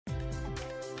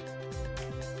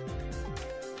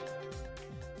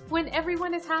When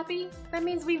everyone is happy, that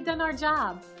means we've done our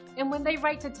job. And when they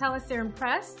write to tell us they're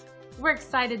impressed, we're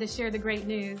excited to share the great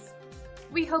news.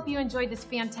 We hope you enjoyed this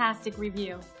fantastic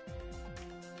review.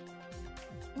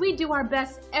 We do our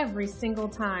best every single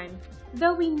time.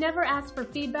 Though we never ask for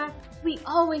feedback, we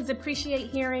always appreciate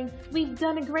hearing we've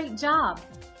done a great job,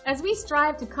 as we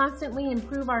strive to constantly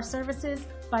improve our services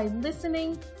by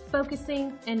listening,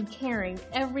 focusing, and caring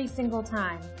every single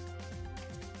time.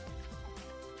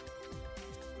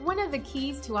 One of the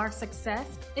keys to our success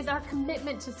is our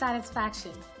commitment to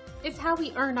satisfaction. It's how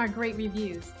we earn our great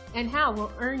reviews, and how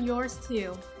we'll earn yours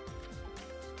too.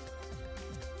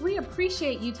 We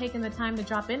appreciate you taking the time to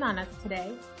drop in on us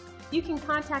today. You can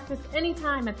contact us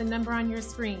anytime at the number on your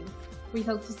screen. We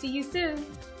hope to see you soon.